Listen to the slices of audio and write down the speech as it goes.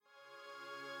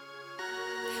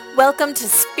Welcome to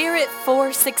Spirit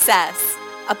for Success,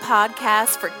 a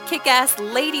podcast for kick-ass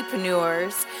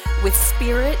ladypreneurs with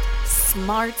spirit,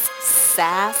 smarts,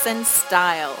 sass, and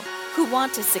style who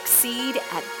want to succeed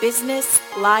at business,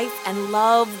 life, and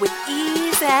love with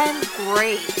ease and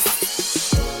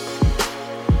grace.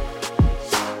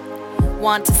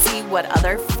 Want to see what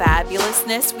other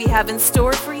fabulousness we have in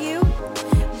store for you?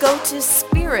 Go to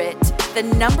success.com.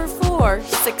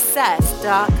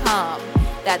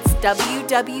 That's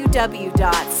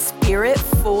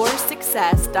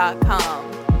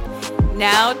www.spirit4success.com.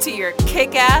 Now to your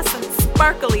kick-ass and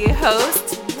sparkly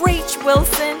hosts, Rach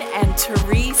Wilson and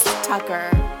Therese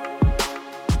Tucker.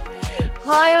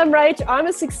 Hi, I'm Rach. I'm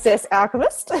a success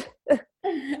alchemist.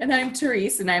 And I'm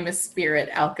Therese, and I'm a spirit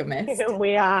alchemist.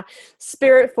 We are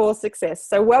Spirit for Success.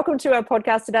 So welcome to our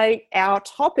podcast today. Our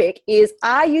topic is,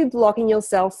 are you blocking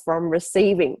yourself from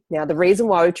receiving? Now, the reason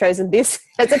why we've chosen this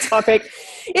as a topic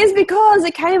is because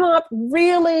it came up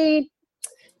really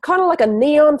kind of like a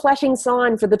neon flashing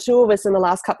sign for the two of us in the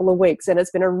last couple of weeks. And it's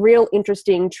been a real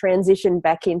interesting transition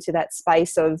back into that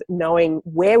space of knowing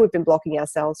where we've been blocking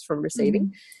ourselves from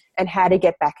receiving. And how to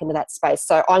get back into that space.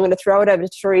 So I'm going to throw it over to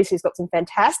Therese, who's got some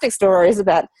fantastic stories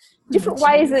about different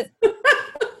ways that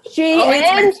you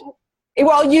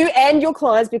and your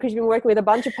clients, because you've been working with a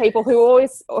bunch of people who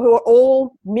are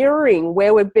all mirroring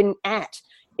where we've been at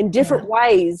in different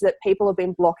ways that people have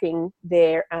been blocking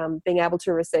their being able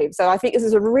to receive. So I think this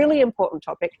is a really important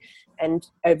topic, and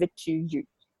over to you.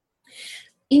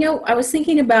 You know, I was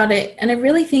thinking about it, and I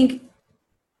really think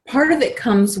part of it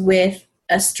comes with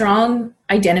a strong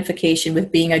identification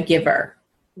with being a giver,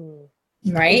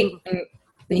 right? And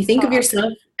when you think of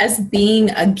yourself as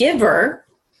being a giver,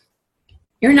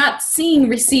 you're not seeing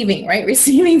receiving, right?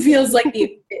 Receiving feels like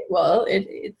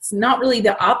it's not really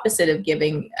the opposite of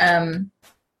giving.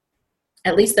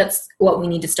 At least that's what we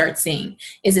need to start seeing,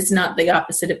 is it's not the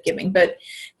opposite of giving. But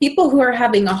people who are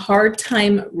having a hard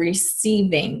time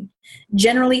receiving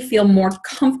generally feel more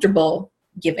comfortable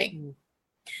giving.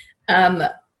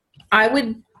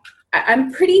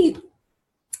 I'm pretty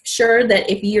sure that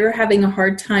if you're having a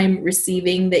hard time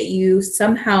receiving, that you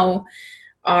somehow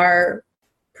are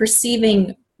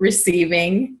perceiving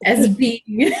receiving as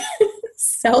being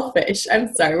selfish.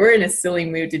 I'm sorry, we're in a silly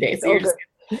mood today, so you're gonna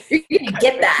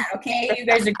get that, okay? You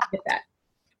guys are gonna get that.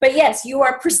 But yes, you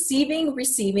are perceiving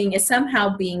receiving as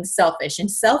somehow being selfish,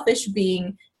 and selfish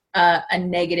being a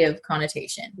negative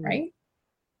connotation, right?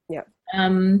 Yeah.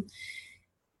 And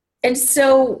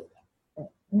so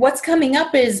what's coming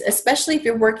up is, especially if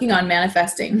you're working on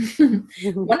manifesting,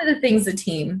 one of the things the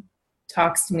team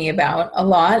talks to me about a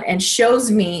lot and shows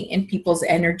me in people's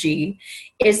energy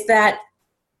is that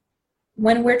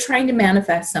when we're trying to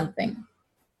manifest something,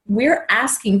 we're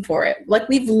asking for it. Like,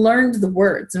 we've learned the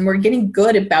words and we're getting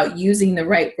good about using the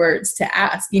right words to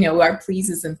ask, our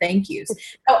pleases and thank yous.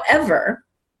 However,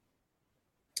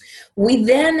 we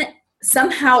then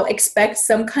somehow expect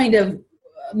some kind of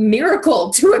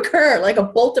miracle to occur, like a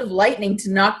bolt of lightning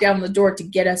to knock down the door to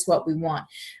get us what we want.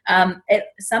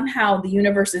 Somehow the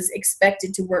universe is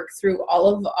expected to work through all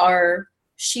of our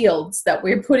shields that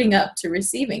we're putting up to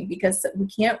receiving, because we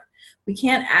can't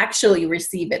actually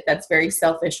receive it. That's very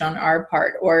selfish on our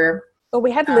part. Or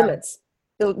we have limits.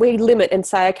 We limit and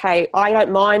say, okay, I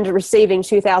don't mind receiving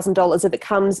 $2,000 if it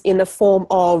comes in the form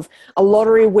of a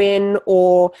lottery win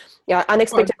or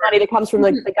unexpected money that comes from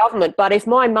the government. But if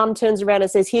my mum turns around and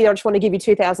says, here, I just want to give you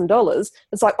 $2,000,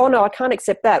 it's like, oh no, I can't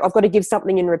accept that. I've got to give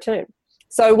something in return.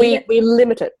 So we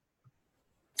limit it.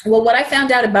 Well, what I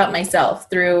found out about myself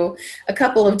through a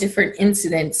couple of different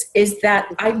incidents is that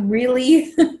I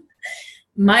really,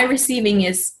 my receiving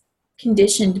is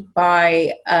conditioned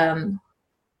by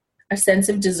a sense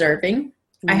of deserving.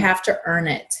 I have to earn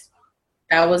it.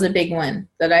 That was a big one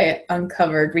that I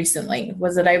uncovered recently,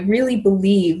 was that I really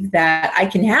believe that I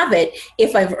can have it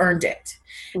if I've earned it.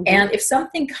 And if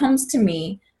something comes to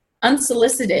me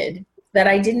unsolicited that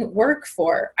I didn't work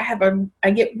for,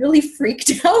 I get really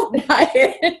freaked out by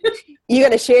it. You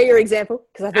going to share your example?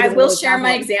 I will share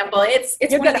my example. It's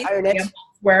You're one of these these examples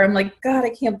where I'm like, God, I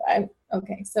can't.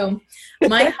 Okay, so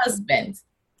my husband,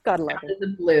 God love out of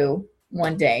the blue,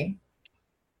 one day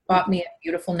bought me a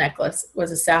beautiful necklace. It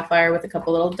was a sapphire with a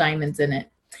couple little diamonds in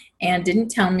it, and didn't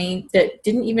tell me, that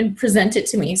didn't even present it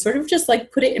to me, sort of just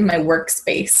like put it in my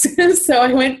workspace. So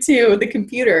I went to the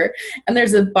computer and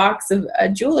there's a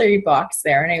jewelry box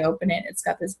there, and I open it. It's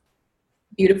got this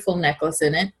beautiful necklace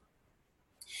in it.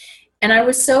 And I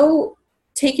was so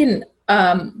taken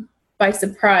by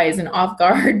surprise and off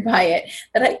guard by it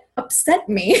that it upset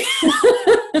me.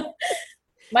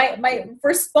 my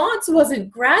response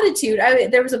wasn't gratitude.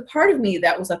 There was a part of me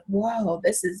that was like, wow,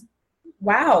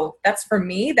 that's for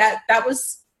me. That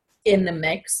was in the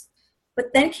mix.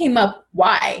 But then came up,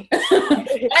 why?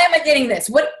 Why am I getting this?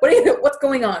 What's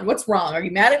going on? What's wrong? Are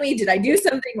you mad at me? Did I do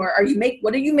something? Or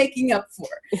what are you making up for?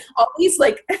 All these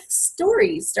like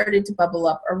stories started to bubble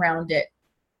up around it.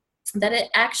 That it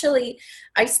actually,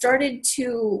 I started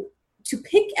to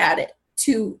pick at it,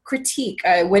 to critique.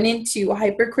 I went into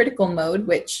hypercritical mode,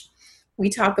 which we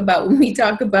talk about when we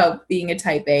talk about being a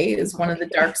type A, is one of the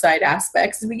dark side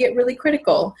aspects. We get really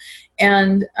critical.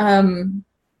 And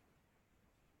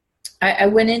I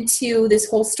went into this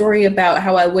whole story about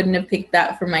how I wouldn't have picked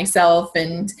that for myself,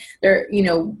 and there,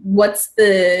 what's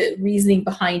the reasoning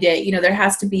behind it? There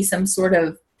has to be some sort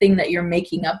of thing that you're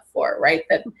making up for, right?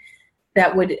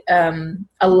 That would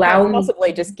allow me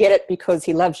possibly just get it because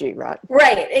he loves you, right?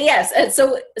 Right. Yes. And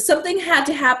so something had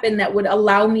to happen that would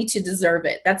allow me to deserve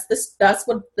it. That's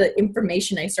what the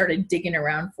information I started digging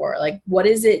around for. Like, what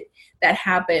is it that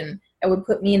happened that would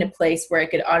put me in a place where I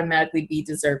could automatically be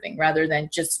deserving, rather than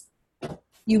just,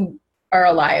 you are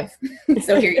alive.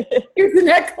 So here's the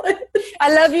necklace.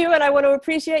 I love you and I want to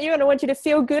appreciate you and I want you to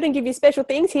feel good and give you special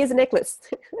things. Here's a necklace.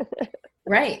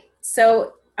 Right.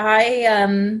 So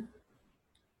I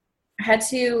had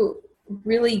to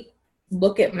really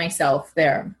look at myself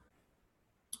there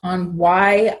on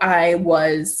why I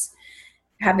was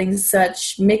having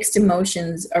such mixed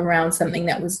emotions around something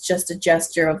that was just a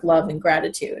gesture of love and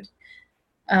gratitude.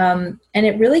 And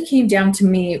it really came down to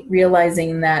me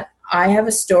realizing that I have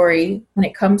a story when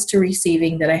it comes to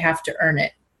receiving, that I have to earn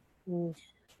it.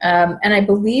 And I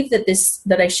believe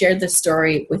that I shared this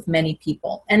story with many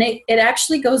people. And it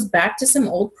actually goes back to some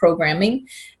old programming.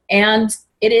 And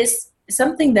it is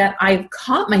something that I've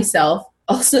caught myself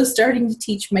also starting to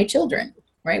teach my children,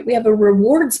 right? We have a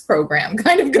rewards program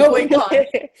kind of going on.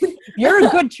 You're a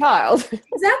good child.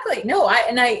 Exactly. No,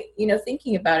 I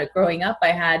thinking about it, growing up,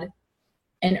 I had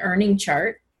an earning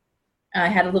chart. I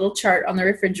had a little chart on the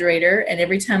refrigerator, and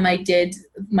every time I did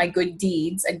my good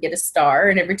deeds, I'd get a star.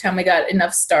 And every time I got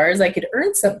enough stars, I could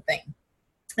earn something.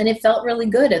 And it felt really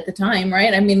good at the time,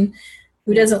 right? I mean,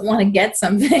 who doesn't want to get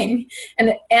something?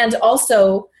 And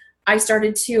also, I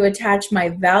started to attach my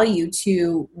value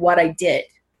to what I did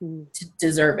to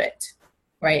deserve it,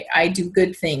 right? I do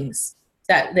good things,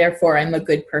 that therefore I'm a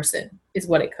good person, is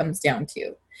what it comes down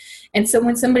to. And so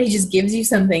when somebody just gives you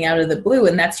something out of the blue,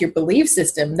 and that's your belief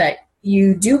system, that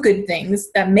you do good things,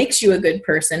 that makes you a good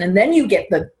person, and then you get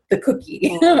the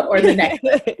cookie or the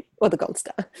necklace. Or the gold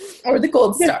star. Or the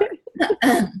gold star.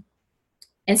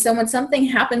 And so when something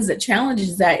happens that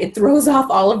challenges that, it throws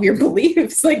off all of your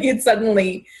beliefs. Like, it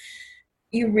suddenly,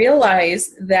 you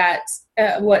realize that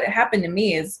what happened to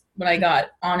me is, when I got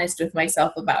honest with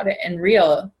myself about it and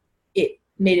real, it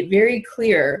made it very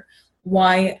clear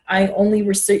why I only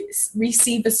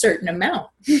receive a certain amount.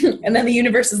 And then the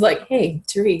universe is like, hey,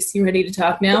 Therese, you ready to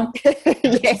talk now?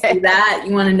 Yeah. See that?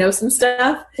 You want to know some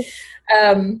stuff?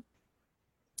 And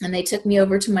they took me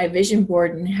over to my vision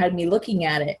board and had me looking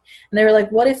at it. And they were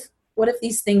like, what if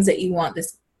these things that you want,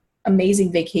 this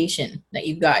amazing vacation that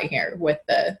you've got here with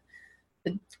the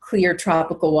clear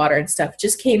tropical water and stuff,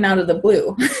 just came out of the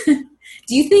blue?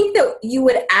 Do you think that you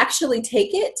would actually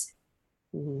take it?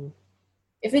 Mm-hmm.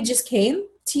 If it just came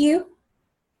to you?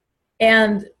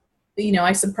 And,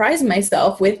 I surprised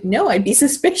myself with, no, I'd be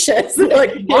suspicious.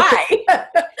 Like, why?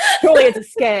 Surely it's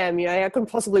a scam, I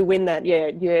couldn't possibly win that.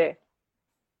 Yeah.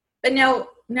 But now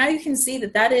you can see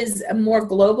that is a more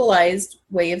globalized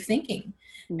way of thinking.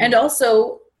 Mm-hmm. And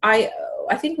also, I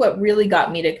think what really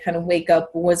got me to kind of wake up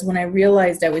was when I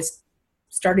realized I was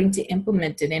starting to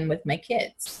implement it in with my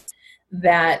kids.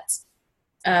 That,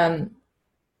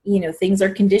 things are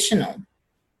conditional.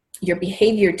 Your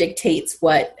behavior dictates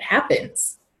what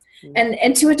happens. Mm-hmm.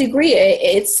 And to a degree,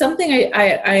 it's something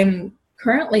I'm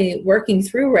currently working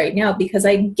through right now, because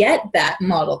I get that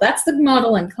model. That's the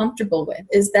model I'm comfortable with,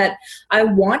 is that I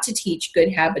want to teach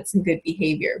good habits and good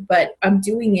behavior, but I'm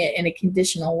doing it in a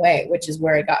conditional way, which is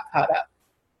where I got caught up.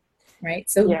 Right?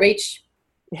 So, yeah.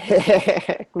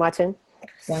 Rach, Martin,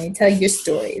 why don't you tell your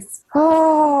stories?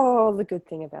 Oh, the good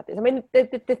thing about this. I mean,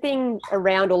 the thing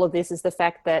around all of this is the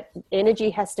fact that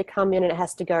energy has to come in and it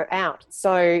has to go out.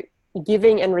 So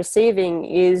giving and receiving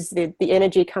is the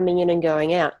energy coming in and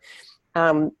going out.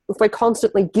 If we're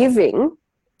constantly giving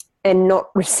and not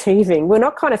receiving, we're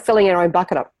not kind of filling our own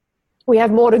bucket up. We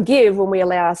have more to give when we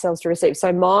allow ourselves to receive.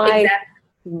 So my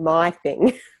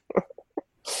thing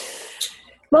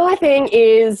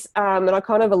is, and I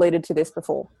kind of alluded to this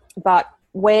before, but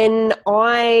when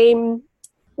I'm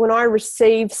when I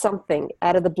receive something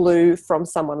out of the blue from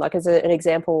someone, like as an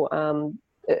example,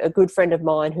 a good friend of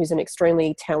mine who's an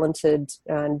extremely talented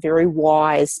and very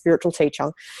wise spiritual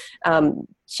teacher,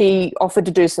 she offered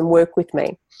to do some work with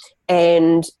me.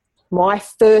 And my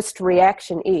first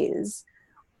reaction is,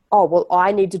 oh, well,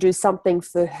 I need to do something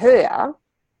for her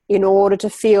in order to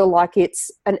feel like it's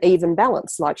an even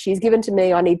balance. Like, she's given to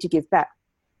me, I need to give back.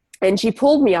 And she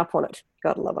pulled me up on it.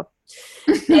 God love her.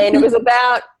 And it was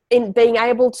about in being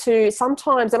able to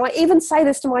sometimes, and I even say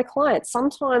this to my clients,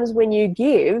 sometimes when you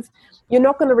give, you're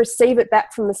not going to receive it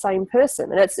back from the same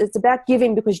person. And it's about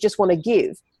giving because you just want to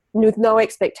give with no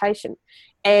expectation.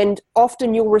 And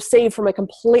often you'll receive from a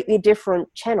completely different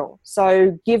channel.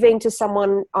 So giving to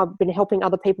someone, I've been helping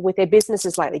other people with their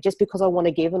businesses lately just because I want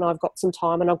to give and I've got some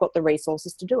time and I've got the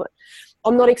resources to do it.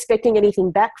 I'm not expecting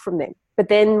anything back from them. But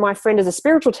then my friend as a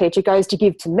spiritual teacher goes to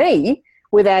give to me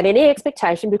without any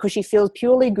expectation because she feels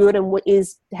purely good and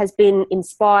has been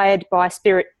inspired by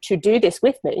spirit to do this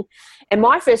with me. And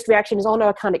my first reaction is, oh no,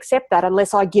 I can't accept that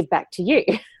unless I give back to you.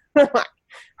 I'm like,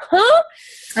 huh?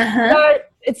 Uh-huh. So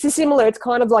it's similar. It's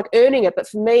kind of like earning it. But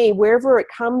for me, wherever it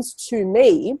comes to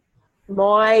me,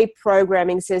 my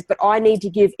programming says, but I need to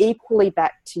give equally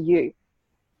back to you.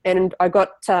 And I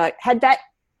had that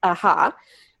aha.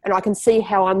 And I can see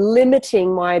how I'm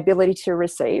limiting my ability to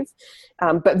receive,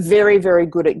 but very, very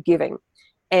good at giving.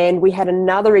 And we had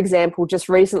another example just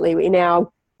recently in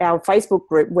our Facebook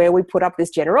group where we put up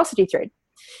this generosity thread.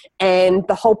 And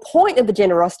the whole point of the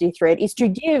generosity thread is to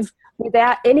give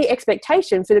without any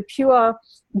expectation for the pure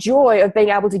joy of being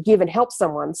able to give and help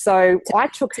someone. So I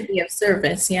took to be of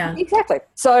service. Yeah, exactly.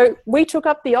 So we took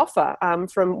up the offer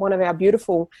from one of our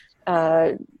beautiful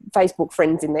Facebook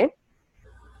friends in there.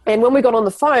 And when we got on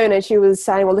the phone and she was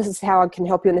saying, well, this is how I can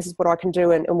help you and this is what I can do,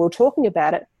 and we were talking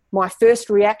about it, my first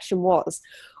reaction was,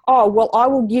 oh, well, I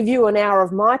will give you an hour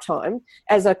of my time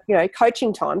as a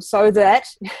coaching time so that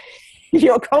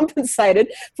you're compensated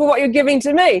for what you're giving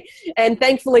to me. And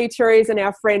thankfully, Therese and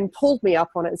our friend pulled me up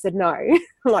on it and said, no.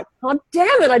 I'm like, oh,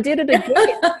 damn it, I did it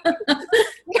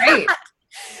again.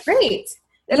 Great.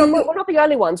 And we're not the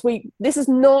only ones. This is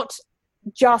not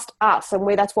just us, and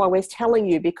that's why we're telling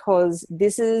you, because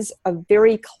this is a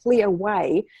very clear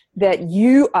way that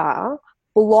you are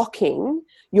blocking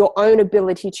your own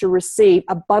ability to receive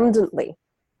abundantly.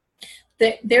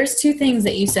 There's two things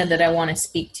that you said that I want to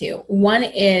speak to. One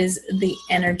is the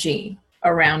energy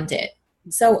around it.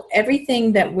 So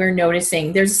everything that we're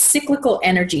noticing, there's cyclical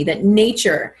energy that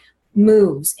nature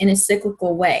moves in a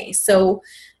cyclical way. So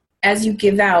as you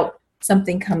give out,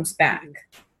 something comes back.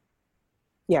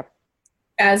 Yeah.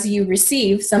 As you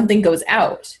receive, something goes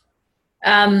out.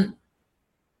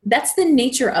 That's the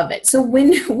nature of it. So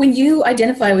when you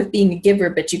identify with being a giver,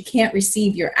 but you can't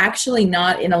receive, you're actually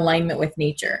not in alignment with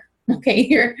nature. Okay,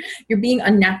 you're being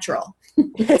unnatural.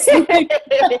 You're a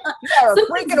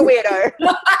freaking weirdo.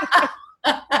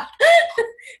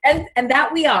 and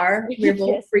that we are. We're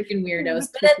both freaking weirdos,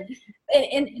 but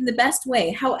in the best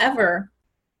way. However,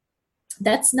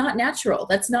 that's not natural.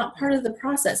 That's not part of the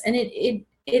process. And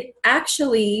it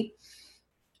actually,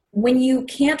 when you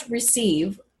can't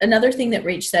receive, another thing that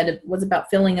Rach said was about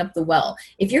filling up the well.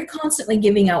 If you're constantly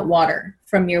giving out water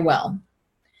from your well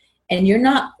and you're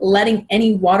not letting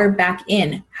any water back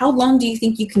in, how long do you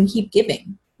think you can keep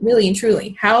giving? Really and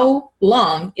truly, how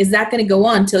long is that going to go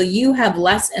on till you have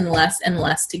less and less and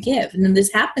less to give? And then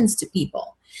this happens to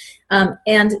people.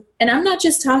 And I'm not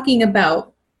just talking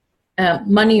about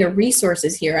money or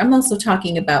resources here. I'm also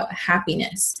talking about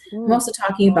happiness. I'm also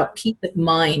talking about peace of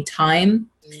mind, time.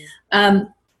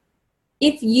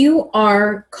 If you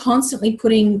are constantly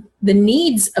putting the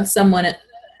needs of someone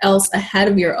else ahead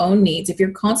of your own needs, if you're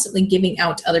constantly giving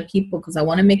out to other people because I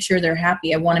want to make sure they're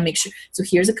happy, I want to make sure, so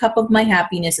here's a cup of my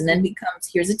happiness, and then becomes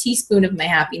here's a teaspoon of my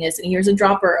happiness, and here's a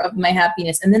dropper of my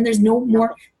happiness, and then there's no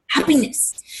more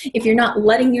happiness if you're not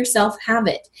letting yourself have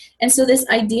it. And so this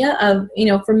idea of,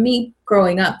 for me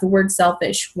growing up, the word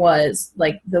selfish was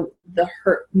like the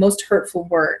most hurtful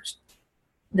word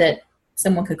that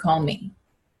someone could call me.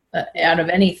 Out of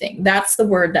anything. That's the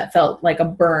word that felt like a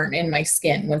burn in my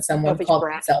skin when someone called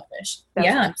me selfish.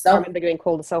 I remember getting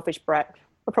called a selfish brat.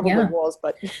 I probably was,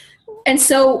 but. And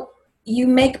so you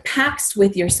make pacts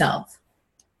with yourself.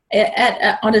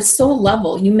 On a soul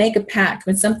level, you make a pact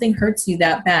when something hurts you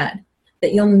that bad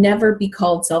that you'll never be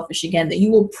called selfish again, that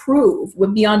you will prove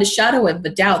with beyond a shadow of a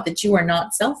doubt that you are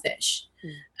not selfish.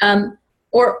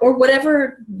 Or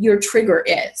whatever your trigger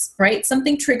is, right?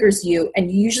 Something triggers you and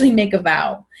you usually make a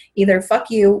vow. Either fuck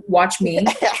you, watch me,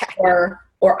 or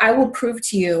I will prove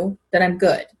to you that I'm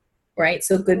good, right?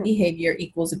 So good behavior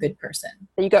equals a good person.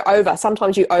 You go over.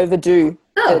 Sometimes you overdo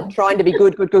trying to be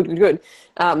good.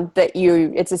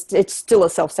 It's still a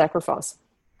self-sacrifice.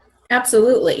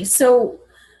 Absolutely. So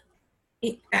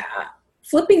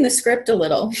flipping the script a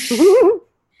little,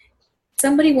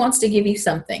 somebody wants to give you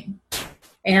something.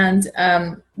 And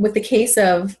with the case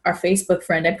of our Facebook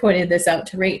friend, I pointed this out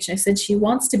to Rach. I said she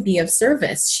wants to be of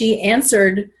service. She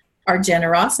answered our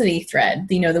generosity thread,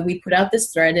 that we put out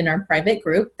this thread in our private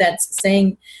group that's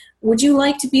saying, would you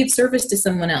like to be of service to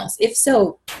someone else? If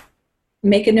so,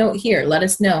 make a note here. Let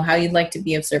us know how you'd like to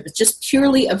be of service, just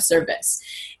purely of service.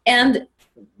 And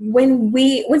when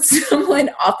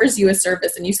someone offers you a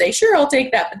service and you say, sure, I'll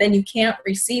take that, but then you can't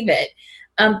receive it,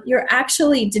 you're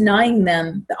actually denying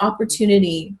them the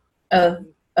opportunity of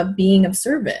being of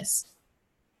service.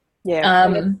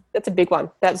 Yeah, that's a big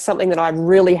one. That's something that I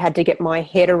really had to get my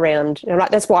head around. And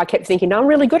that's why I kept thinking, no, I'm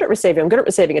really good at receiving. I'm good at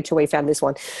receiving until we found this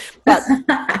one. But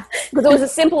because it was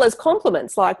as simple as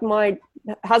compliments, like my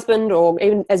husband or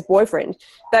even as boyfriend,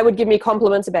 they would give me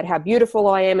compliments about how beautiful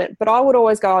I am. But I would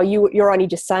always go, oh, you're only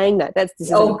just saying that. This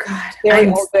is a very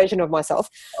old version of myself.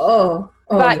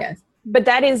 Yes. But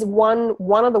that is one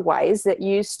of the ways that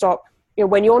you stop,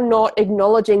 when you're not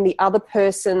acknowledging the other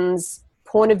person's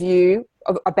point of view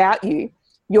about you,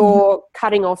 you're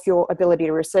cutting off your ability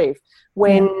to receive.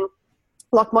 When,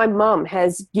 like my mum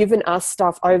has given us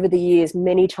stuff over the years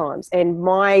many times, and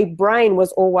my brain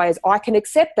was always, I can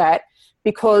accept that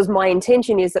because my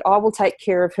intention is that I will take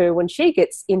care of her when she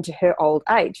gets into her old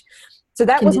age. So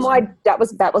that was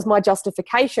my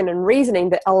justification and reasoning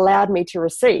that allowed me to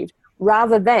receive,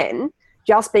 rather than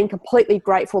just being completely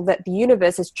grateful that the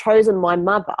universe has chosen my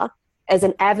mother as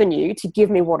an avenue to give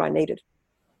me what I needed.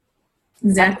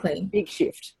 Exactly. Big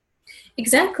shift.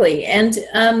 Exactly. And,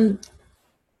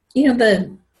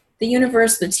 the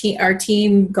universe, our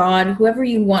team, God, whoever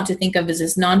you want to think of as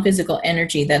this non-physical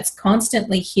energy that's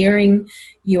constantly hearing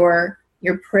your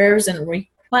prayers and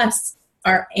requests,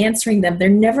 are answering them. They're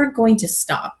never going to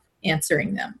stop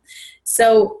answering them.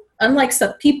 So unlike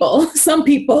some people,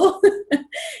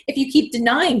 if you keep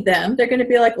denying them, they're going to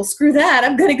be like, well, screw that.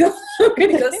 I'm going to go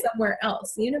somewhere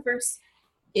else. The universe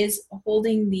is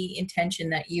holding the intention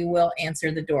that you will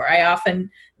answer the door. I often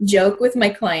joke with my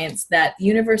clients that the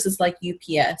universe is like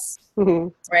UPS,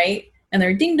 right? And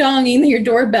they're ding-donging your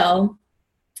doorbell,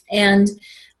 and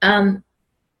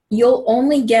you'll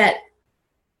only get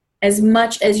as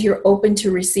much as you're open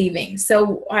to receiving.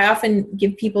 So I often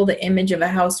give people the image of a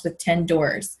house with 10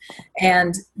 doors,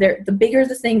 and the bigger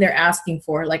the thing they're asking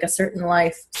for, like a certain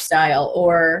lifestyle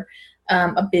or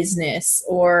a business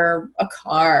or a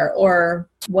car or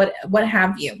what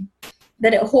have you,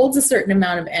 that it holds a certain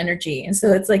amount of energy. And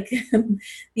so it's like the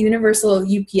universal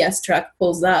UPS truck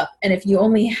pulls up, and if you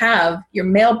only have your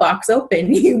mailbox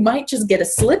open, you might just get a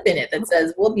slip in it that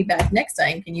says, we'll be back next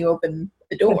time. Can you open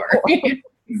the door?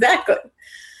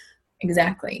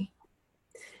 Exactly.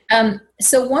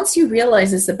 So once you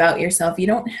realize this about yourself, you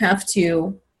don't have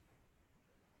to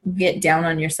get down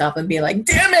on yourself and be like,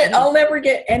 damn it, I'll never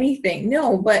get anything.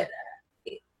 No, but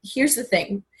here's the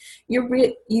thing.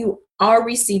 You are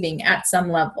receiving at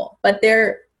some level, but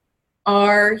there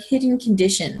are hidden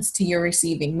conditions to your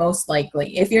receiving, most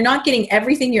likely. If you're not getting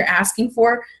everything you're asking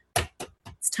for,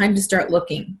 it's time to start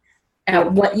looking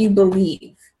at what you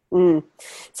believe.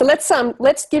 So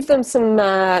let's give them some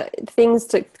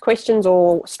questions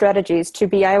or strategies to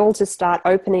be able to start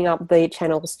opening up the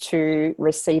channels to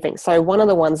receiving. So one of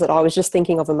the ones that I was just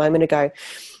thinking of a moment ago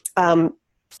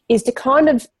is to kind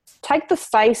of take the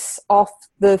face off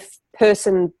the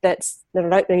person I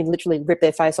don't mean literally rip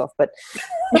their face off, but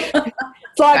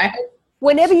it's like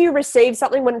whenever you receive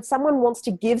something, when someone wants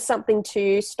to give something to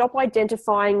you, stop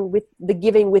identifying with the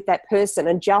giving with that person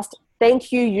and just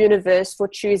thank you, universe, for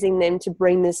choosing them to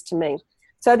bring this to me,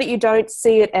 so that you don't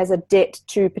see it as a debt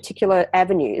to particular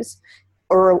avenues,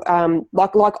 or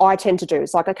like I tend to do.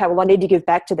 It's like, okay, well, I need to give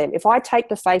back to them. If I take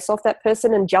the face off that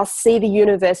person and just see the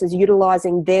universe as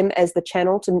utilizing them as the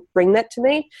channel to bring that to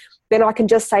me, then I can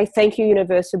just say, thank you,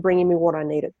 universe, for bringing me what I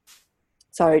needed.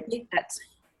 So that's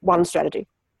one strategy.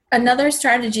 Another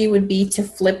strategy would be to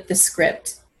flip the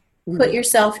script. Put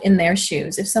yourself in their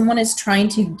shoes. If someone is trying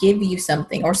to give you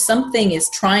something, or something is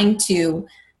trying to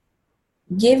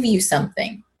give you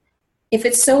something, if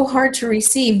it's so hard to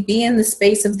receive, be in the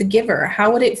space of the giver.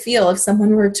 How would it feel if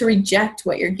someone were to reject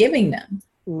what you're giving them?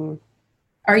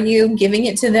 Are you giving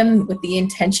it to them with the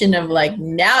intention of like,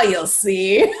 now you'll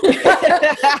see.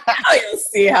 Now you'll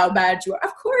see how bad you are?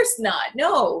 Of course not.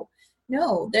 No.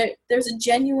 There's a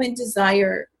genuine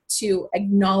desire to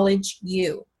acknowledge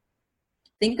you.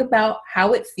 Think about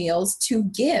how it feels to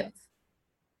give.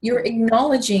 You're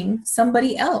acknowledging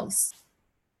somebody else.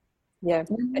 Yeah.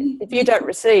 If you don't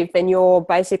receive, then you're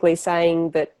basically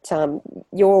saying that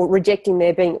you're rejecting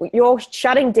you're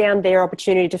shutting down their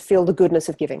opportunity to feel the goodness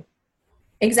of giving.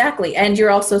 Exactly. And you're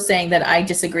also saying that I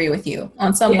disagree with you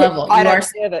on some level. I don't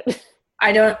deserve it.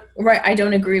 I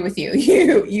don't agree with you.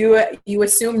 You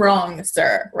assume wrong,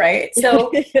 sir, right?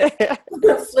 So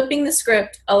flipping the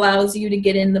script allows you to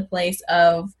get in the place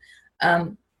of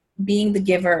being the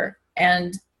giver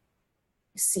and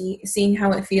seeing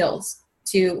how it feels,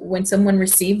 to when someone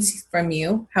receives from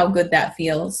you, how good that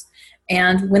feels,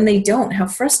 and when they don't, how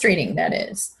frustrating that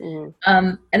is.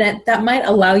 And that might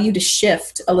allow you to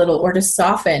shift a little or to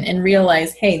soften and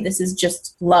realize, hey, this is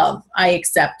just love. I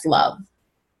accept love.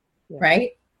 Yeah.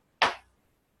 Right?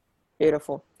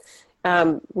 Beautiful.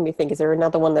 Let me think, is there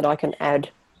another one that I can add?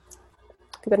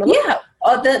 Yeah.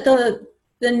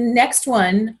 The next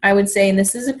one I would say, and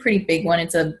this is a pretty big one,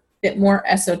 it's a bit more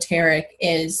esoteric,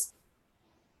 is,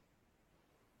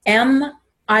 am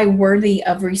I worthy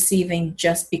of receiving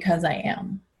just because I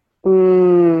am?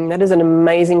 That is an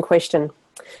amazing question.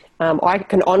 I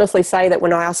can honestly say that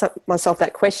when I ask myself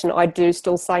that question, I do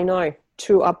still say no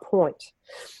to a point.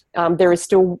 There is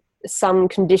still some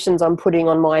conditions I'm putting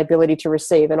on my ability to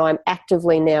receive, and I'm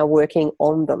actively now working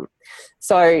on them.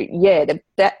 So yeah,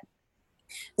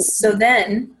 So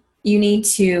then you need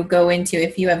to go into,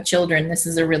 if you have children, this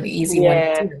is a really easy one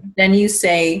to do. Then you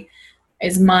say,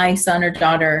 is my son or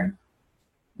daughter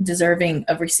deserving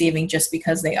of receiving just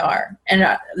because they are? And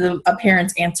a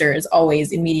parent's answer is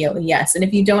always immediately yes. And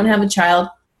if you don't have a child,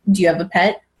 do you have a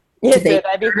pet? Yes,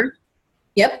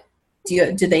 Yep.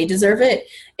 Do they deserve it?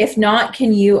 If not,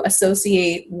 can you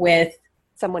associate with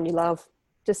someone you love?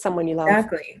 Just someone you love.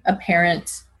 Exactly. A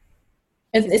parent.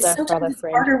 It's sometimes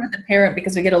harder with a parent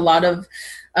because we get a lot of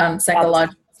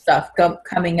psychological stuff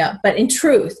coming up. But in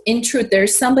truth,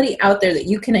 there's somebody out there that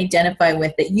you can identify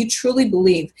with, that you truly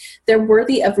believe they're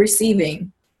worthy of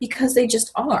receiving because they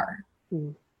just are.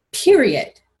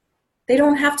 Period. They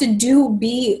don't have to do,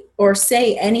 be, or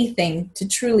say anything to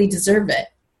truly deserve it.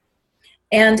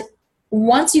 And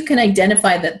once you can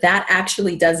identify that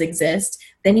actually does exist,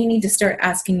 then you need to start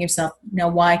asking yourself, now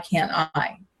why can't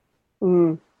I?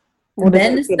 Well,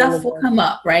 then the stuff will come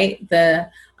up, right?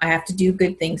 I have to do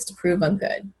good things to prove I'm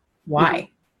good. Why?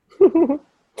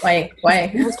 Why?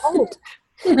 I was told.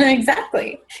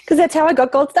 Exactly. Because that's how I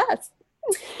got gold stars.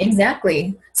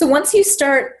 Exactly. So once you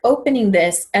start opening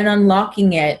this and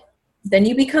unlocking it, then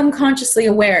you become consciously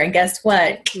aware. And guess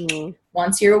what?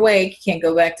 Once you're awake, you can't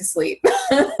go back to sleep.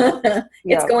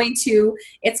 It's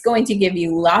going to give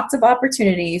you lots of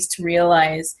opportunities to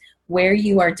realize where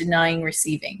you are denying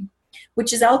receiving,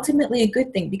 which is ultimately a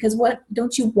good thing, because what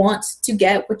don't you want to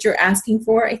get what you're asking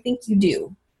for? I think you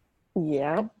do.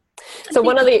 Yeah. So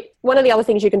one of the other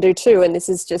things you can do too, and this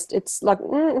is just, it's like,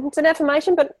 it's an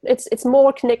affirmation, but it's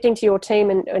more connecting to your team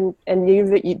and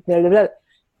you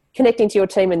connecting to your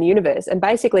team and the universe, and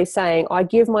basically saying, I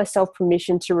give myself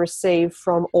permission to receive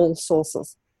from all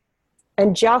sources,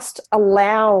 and just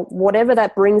allow whatever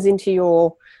that brings into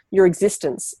your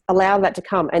existence, allow that to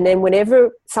come. And then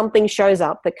whenever something shows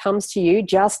up that comes to you,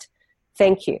 just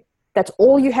thank you. That's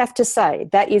all you have to say.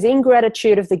 That is in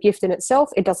gratitude of the gift in itself.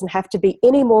 It doesn't have to be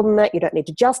any more than that. You don't need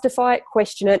to justify it,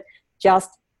 question it. Just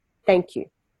thank you.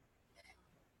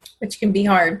 Which can be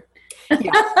hard.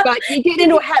 Yeah, but you get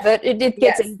into a habit, it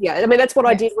gets easier. I mean, that's what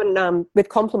I did when with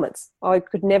compliments. I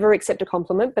could never accept a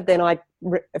compliment, but then a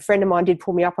friend of mine did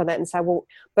pull me up on that and say, well,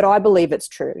 but I believe it's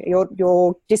true.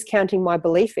 You're discounting my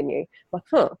belief in you. I'm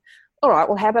like, all right,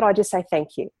 well, how about I just say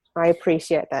thank you? I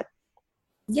appreciate that.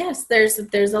 Yes, there's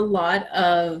a lot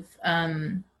of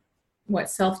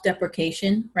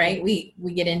self-deprecation, right? We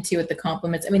get into with the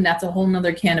compliments. I mean, that's a whole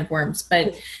nother can of worms,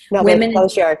 but women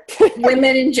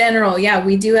in general,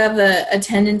 we do have a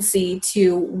tendency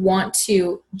to want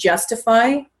to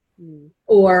justify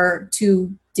or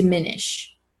to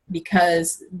diminish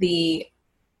because the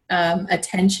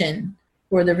attention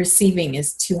or the receiving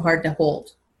is too hard to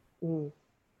hold.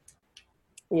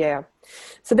 Yeah.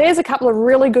 So there's a couple of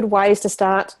really good ways to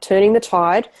start turning the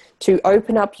tide, to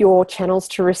open up your channels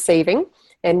to receiving.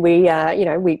 And we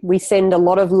send a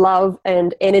lot of love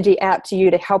and energy out to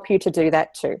you to help you to do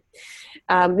that too.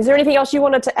 Is there anything else you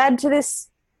wanted to add to this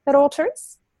at all,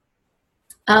 Therese?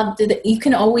 You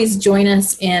can always join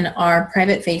us in our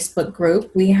private Facebook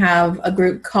group. We have a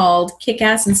group called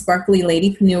Kick-Ass and Sparkly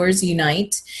Ladypreneurs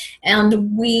Unite.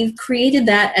 And we've created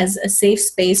that as a safe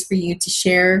space for you to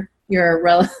share your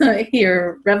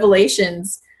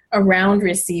revelations around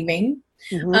receiving,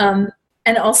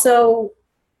 and also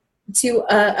to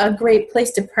a great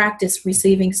place to practice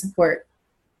receiving support.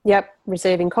 Yep,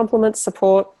 receiving compliments,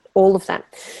 support, all of that.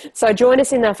 So join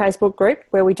us in our Facebook group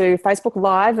where we do Facebook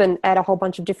Live and add a whole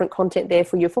bunch of different content there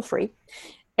for you for free.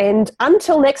 And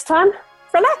until next time,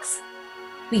 relax.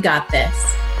 We got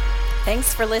this.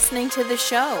 Thanks for listening to the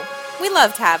show. We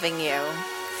loved having you.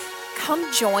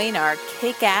 Come join our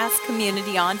kick-ass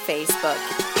community on Facebook.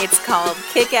 It's called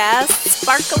Kick-Ass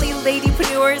Sparkly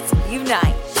Ladypreneurs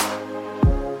Unite.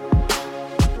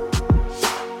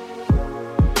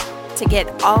 To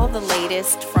get all the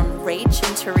latest from Rach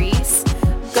and Therese,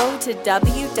 go to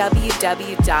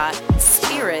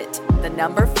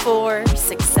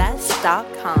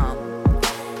www.spirit4success.com.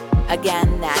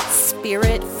 Again, that's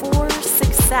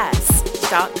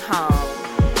spirit4success.com.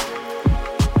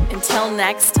 Until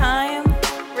next time,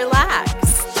 relax.